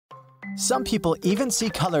Some people even see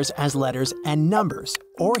colors as letters and numbers,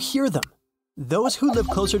 or hear them. Those who live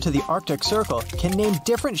closer to the Arctic Circle can name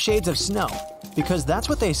different shades of snow, because that's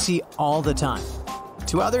what they see all the time.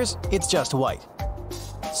 To others, it's just white.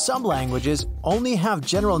 Some languages only have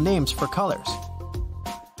general names for colors.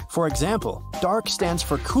 For example, dark stands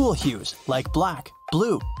for cool hues like black,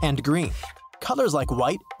 blue, and green. Colors like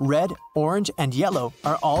white, red, orange, and yellow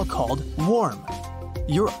are all called warm.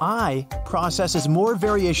 Your eye processes more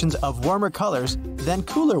variations of warmer colors than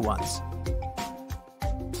cooler ones.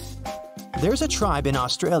 There's a tribe in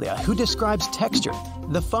Australia who describes texture,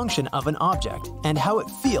 the function of an object, and how it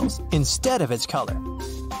feels instead of its color.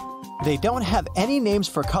 They don't have any names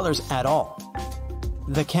for colors at all.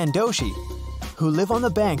 The Kandoshi, who live on the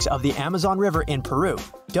banks of the Amazon River in Peru,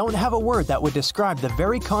 don't have a word that would describe the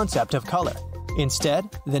very concept of color. Instead,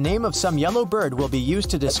 the name of some yellow bird will be used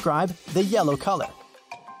to describe the yellow color.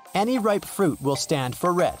 Any ripe fruit will stand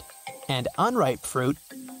for red, and unripe fruit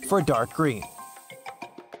for dark green.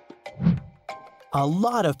 A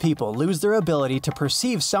lot of people lose their ability to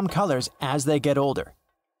perceive some colors as they get older.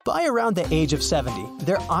 By around the age of 70,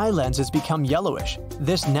 their eye lenses become yellowish.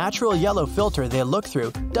 This natural yellow filter they look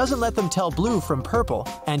through doesn't let them tell blue from purple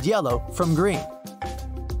and yellow from green.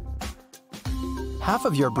 Half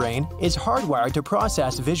of your brain is hardwired to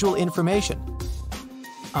process visual information.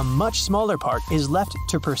 A much smaller part is left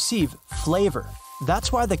to perceive flavor.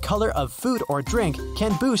 That's why the color of food or drink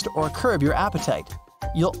can boost or curb your appetite.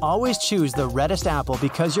 You'll always choose the reddest apple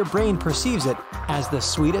because your brain perceives it as the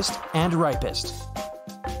sweetest and ripest.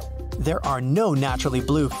 There are no naturally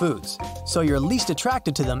blue foods, so you're least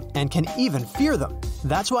attracted to them and can even fear them.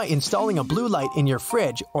 That's why installing a blue light in your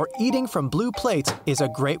fridge or eating from blue plates is a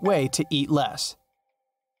great way to eat less.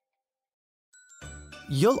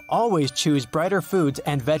 You'll always choose brighter foods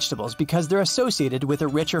and vegetables because they're associated with a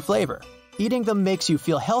richer flavor. Eating them makes you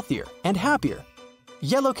feel healthier and happier.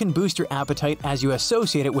 Yellow can boost your appetite as you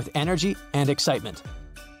associate it with energy and excitement.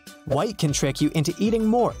 White can trick you into eating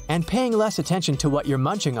more and paying less attention to what you're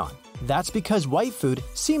munching on. That's because white food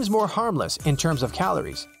seems more harmless in terms of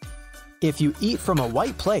calories. If you eat from a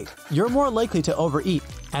white plate, you're more likely to overeat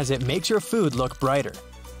as it makes your food look brighter.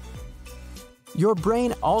 Your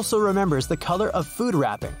brain also remembers the color of food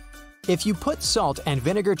wrapping. If you put salt and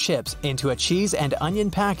vinegar chips into a cheese and onion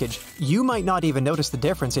package, you might not even notice the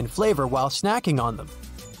difference in flavor while snacking on them.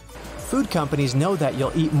 Food companies know that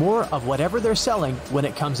you'll eat more of whatever they're selling when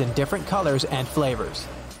it comes in different colors and flavors.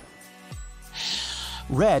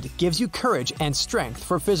 Red gives you courage and strength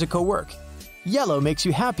for physical work. Yellow makes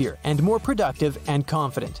you happier and more productive and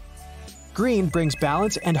confident. Green brings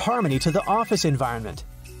balance and harmony to the office environment.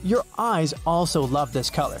 Your eyes also love this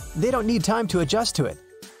color. They don't need time to adjust to it.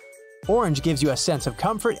 Orange gives you a sense of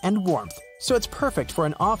comfort and warmth, so it's perfect for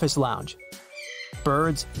an office lounge.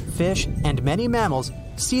 Birds, fish, and many mammals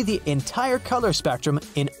see the entire color spectrum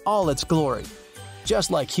in all its glory, just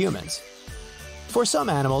like humans. For some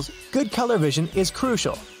animals, good color vision is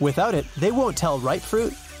crucial. Without it, they won't tell ripe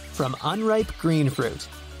fruit from unripe green fruit.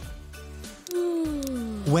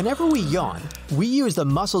 Whenever we yawn, we use the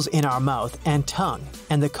muscles in our mouth and tongue,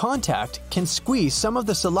 and the contact can squeeze some of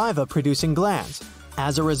the saliva-producing glands.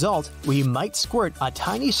 As a result, we might squirt a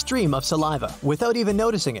tiny stream of saliva without even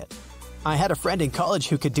noticing it. I had a friend in college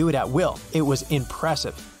who could do it at will. It was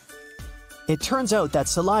impressive. It turns out that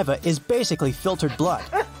saliva is basically filtered blood.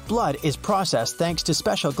 Blood is processed thanks to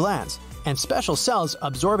special glands, and special cells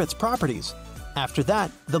absorb its properties. After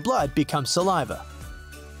that, the blood becomes saliva.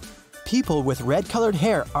 People with red-colored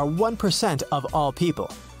hair are 1% of all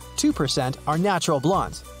people. 2% are natural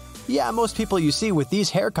blondes. Yeah, most people you see with these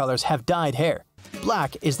hair colors have dyed hair.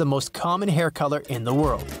 Black is the most common hair color in the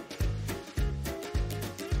world.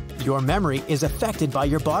 Your memory is affected by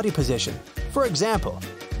your body position. For example,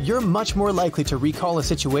 you're much more likely to recall a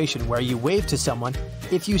situation where you wave to someone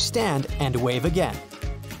if you stand and wave again.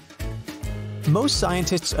 Most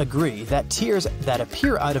scientists agree that tears that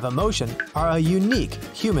appear out of emotion are a unique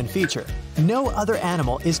human feature. No other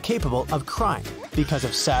animal is capable of crying because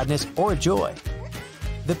of sadness or joy.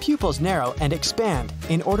 The pupils narrow and expand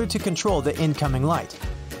in order to control the incoming light.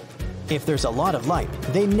 If there's a lot of light,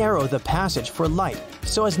 they narrow the passage for light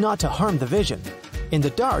so as not to harm the vision. In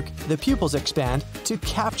the dark, the pupils expand to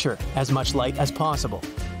capture as much light as possible.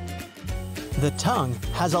 The tongue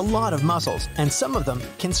has a lot of muscles, and some of them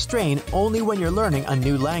can strain only when you're learning a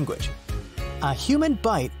new language. A human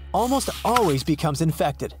bite almost always becomes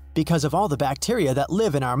infected because of all the bacteria that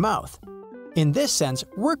live in our mouth. In this sense,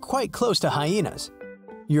 we're quite close to hyenas.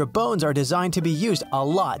 Your bones are designed to be used a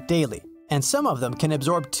lot daily, and some of them can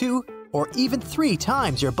absorb 2 or even 3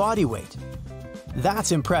 times your body weight.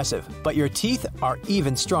 That's impressive, but your teeth are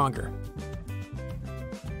even stronger.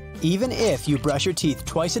 Even if you brush your teeth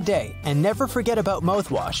twice a day and never forget about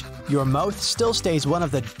mouthwash, your mouth still stays one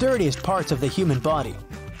of the dirtiest parts of the human body.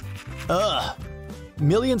 Ugh!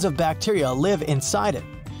 Millions of bacteria live inside it.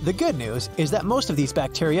 The good news is that most of these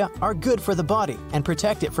bacteria are good for the body and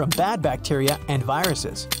protect it from bad bacteria and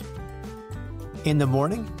viruses. In the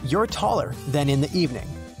morning, you're taller than in the evening.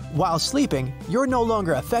 While sleeping, you're no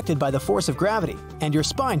longer affected by the force of gravity, and your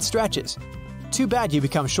spine stretches. Too bad you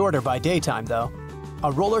become shorter by daytime, though.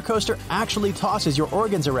 A roller coaster actually tosses your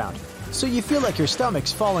organs around, so you feel like your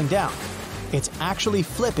stomach's falling down. It's actually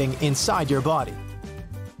flipping inside your body.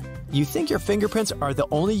 You think your fingerprints are the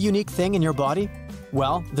only unique thing in your body?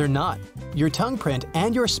 Well, they're not. Your tongue print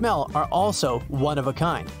and your smell are also one of a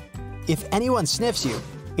kind. If anyone sniffs you,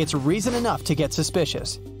 it's reason enough to get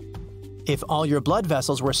suspicious. If all your blood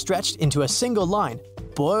vessels were stretched into a single line,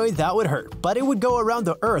 boy, that would hurt, but it would go around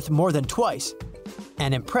the Earth more than twice.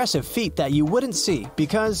 An impressive feat that you wouldn't see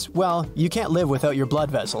because, well, you can't live without your blood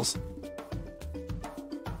vessels.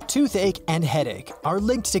 Toothache and headache are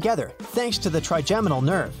linked together thanks to the trigeminal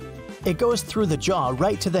nerve. It goes through the jaw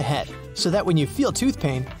right to the head, so that when you feel tooth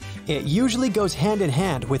pain, it usually goes hand in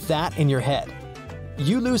hand with that in your head.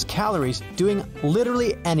 You lose calories doing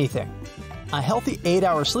literally anything. A healthy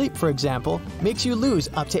 8-hour sleep, for example, makes you lose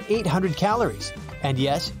up to 800 calories. And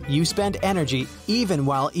yes, you spend energy even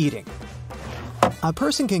while eating. A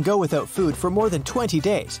person can go without food for more than 20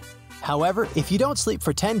 days. However, if you don't sleep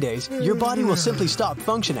for 10 days, your body will simply stop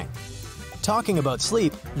functioning. Talking about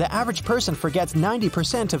sleep, the average person forgets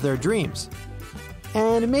 90% of their dreams.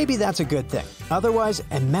 And maybe that's a good thing. Otherwise,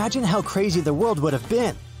 imagine how crazy the world would have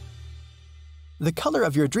been. The color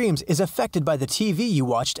of your dreams is affected by the TV you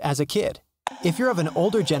watched as a kid. If you're of an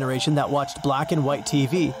older generation that watched black and white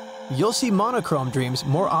TV, you'll see monochrome dreams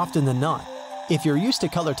more often than not. If you're used to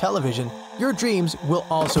color television, your dreams will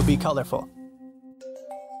also be colorful.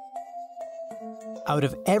 Out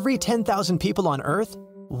of every 10,000 people on Earth,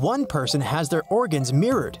 one person has their organs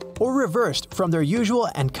mirrored or reversed from their usual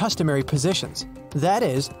and customary positions. That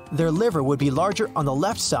is, their liver would be larger on the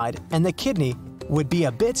left side and the kidney would be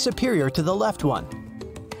a bit superior to the left one.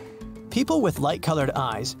 People with light-colored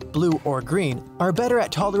eyes, blue or green, are better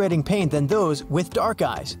at tolerating pain than those with dark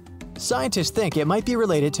eyes. Scientists think it might be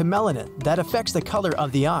related to melanin that affects the color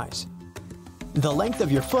of the eyes. The length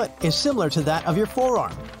of your foot is similar to that of your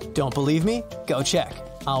forearm. Don't believe me? Go check.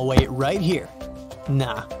 I'll wait right here.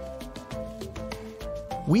 Nah.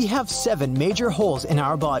 We have 7 major holes in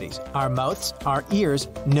our bodies: our mouths, our ears,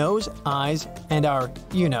 nose, eyes, and our,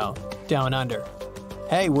 down under.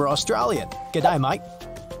 Hey, we're Australian. G'day, mate.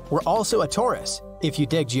 We're also a torus, if you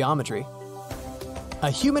dig geometry.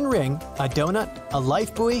 A human ring, a donut, a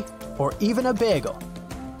life buoy, or even a bagel.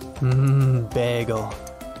 Bagel.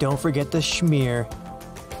 Don't forget the schmear.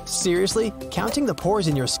 Seriously, counting the pores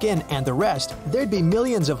in your skin and the rest, there'd be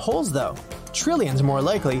millions of holes though. Trillions more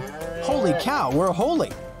likely. Holy cow, we're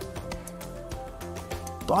holy!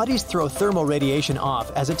 Bodies throw thermal radiation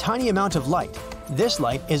off as a tiny amount of light. This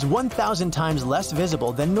light is 1,000 times less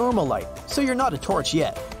visible than normal light, so you're not a torch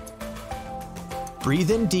yet.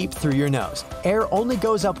 Breathe in deep through your nose. Air only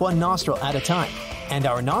goes up one nostril at a time, and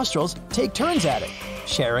our nostrils take turns at it.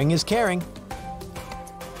 Sharing is caring.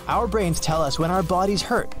 Our brains tell us when our bodies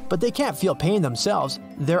hurt, but they can't feel pain themselves.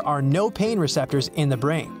 There are no pain receptors in the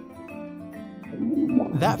brain.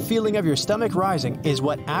 That feeling of your stomach rising is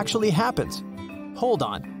what actually happens. Hold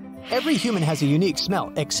on. Every human has a unique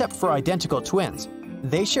smell except for identical twins.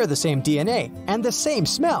 They share the same DNA and the same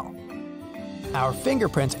smell. Our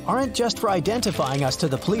fingerprints aren't just for identifying us to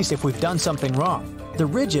the police if we've done something wrong. The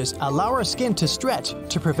ridges allow our skin to stretch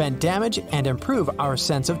to prevent damage and improve our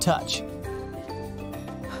sense of touch.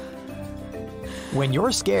 When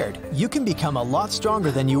you're scared, you can become a lot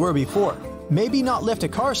stronger than you were before. Maybe not lift a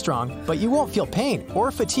car strong, but you won't feel pain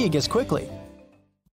or fatigue as quickly.